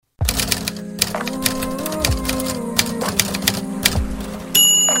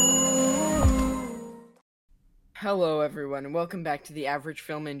Hello, everyone, and welcome back to the Average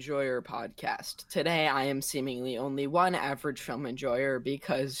Film Enjoyer podcast. Today, I am seemingly only one average film enjoyer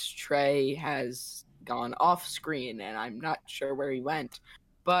because Trey has gone off screen, and I'm not sure where he went.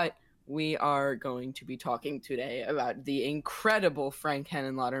 But we are going to be talking today about the incredible Frank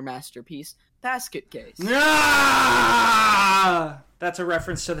Henenlotter masterpiece, Basket Case. Ah! That's a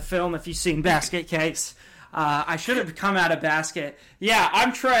reference to the film if you've seen Basket Case. I should have come out of Basket. Yeah,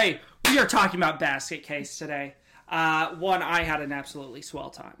 I'm Trey. We are talking about Basket Case today. One I had an absolutely swell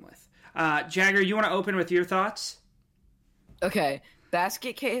time with. Jagger, you want to open with your thoughts? Okay,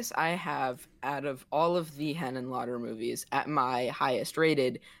 Basket Case I have, out of all of the Henenlotter movies, at my highest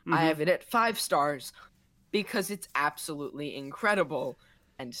rated. I have it at 5 stars because it's absolutely incredible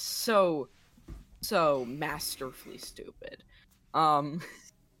and so masterfully stupid. And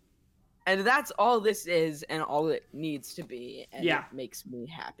that's all this is and all it needs to be, and it makes me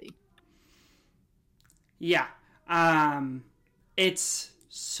happy. Yeah. It's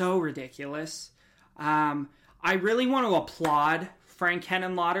so ridiculous. I really want to applaud Frank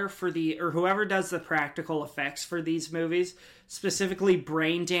Henenlotter or whoever does the practical effects for these movies, specifically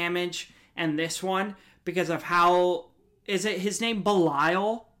Brain Damage and this one, because of how, is it his name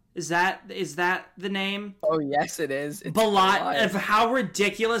Belial? Is that the name? Oh, yes, it is. It's Belial. Of how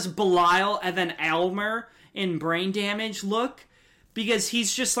ridiculous Belial and then Elmer in Brain Damage look. Because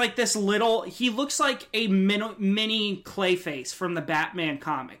he's just like this little... He looks like a mini Clayface from the Batman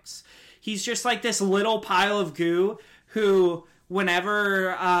comics. He's just like this little pile of goo who,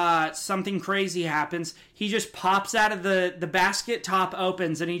 whenever something crazy happens, he just pops out of the basket, top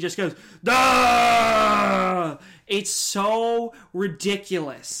opens, and he just goes, "Duh!" It's so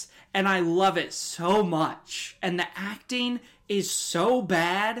ridiculous. And I love it so much. And the acting is so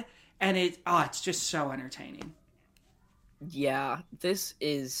bad. And it's just so entertaining. Yeah, this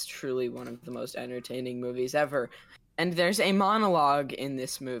is truly one of the most entertaining movies ever. And there's a monologue in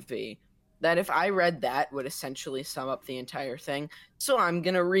this movie that if I read that would essentially sum up the entire thing. So I'm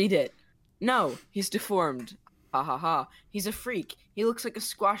gonna read it. No, he's deformed. Ha ha ha. He's a freak. He looks like a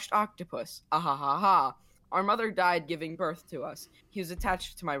squashed octopus. Ah ha ha ha. Our mother died giving birth to us. He was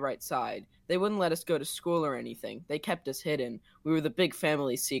attached to my right side. They wouldn't let us go to school or anything. They kept us hidden. We were the big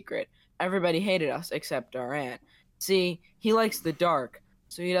family secret. Everybody hated us except our aunt. See, he likes the dark,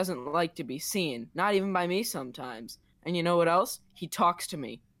 so he doesn't like to be seen, not even by me sometimes. And you know what else? He talks to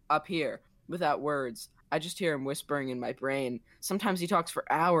me, up here, without words. I just hear him whispering in my brain. Sometimes he talks for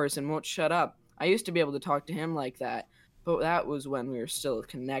hours and won't shut up. I used to be able to talk to him like that, but that was when we were still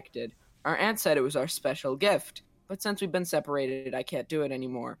connected. Our aunt said it was our special gift, but since we've been separated, I can't do it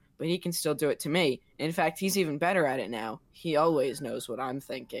anymore. But he can still do it to me. In fact, he's even better at it now. He always knows what I'm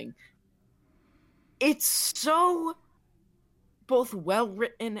thinking. It's so both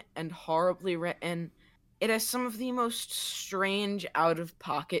well-written and horribly written. It has some of the most strange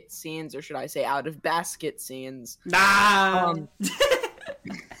out-of-pocket scenes, or should I say out-of-basket scenes. And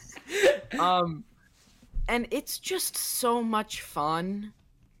it's just so much fun,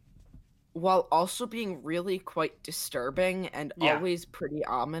 while also being really quite disturbing and always pretty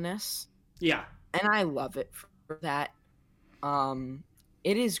ominous. Yeah. And I love it for that.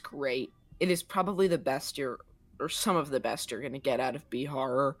 It is great. It is probably the best or some of the best you're going to get out of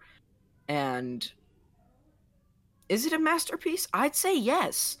B-horror. And is it a masterpiece? I'd say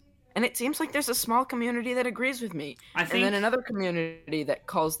yes. And it seems like there's a small community that agrees with me. And then another community that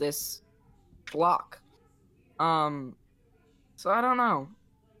calls this schlock. So I don't know.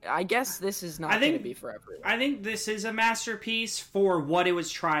 I guess this is not going to be for everyone. I think this is a masterpiece for what it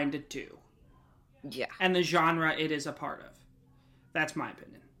was trying to do. Yeah. And the genre it is a part of. That's my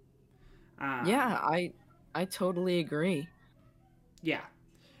opinion. Yeah, I totally agree. Yeah.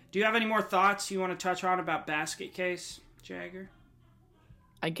 Do you have any more thoughts you want to touch on about Basket Case, Jagger?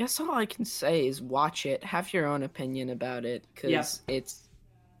 I guess all I can say is watch it. Have your own opinion about it, because it's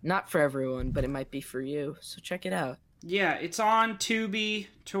not for everyone, but it might be for you. So check it out. Yeah, it's on Tubi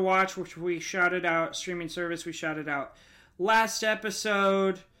to watch, which we shouted out, streaming service we shouted out last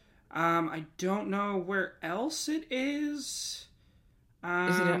episode. I don't know where else it is.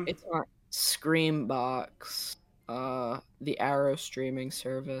 It's on Screambox, the Arrow streaming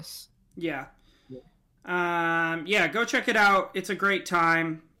service. Yeah. Go check it out. It's a great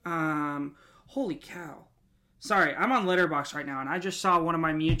time. Holy cow. Sorry, I'm on Letterboxd right now, and I just saw one of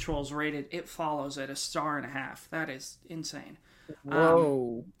my mutuals rated It Follows at 1.5 stars. That is insane.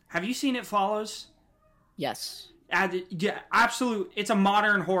 Whoa. Have you seen It Follows? Yes. Yeah, absolute. It's a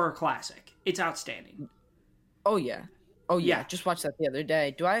modern horror classic. It's outstanding. Oh, yeah. Just watched that the other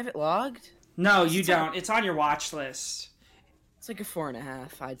day. Do I have it logged? No, you don't. It's on your watch list. It's like a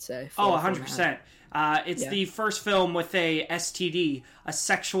 4.5, I'd say. Oh, 4.5. 100%. It's the first film with a STD, a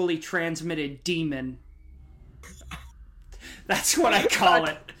sexually transmitted demon. That's what I call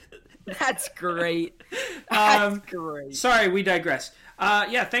it. That's great. That's great. Sorry, we digress.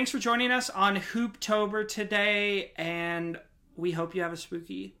 Yeah, thanks for joining us on Hooptober today, and we hope you have a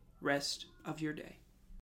spooky rest of your day.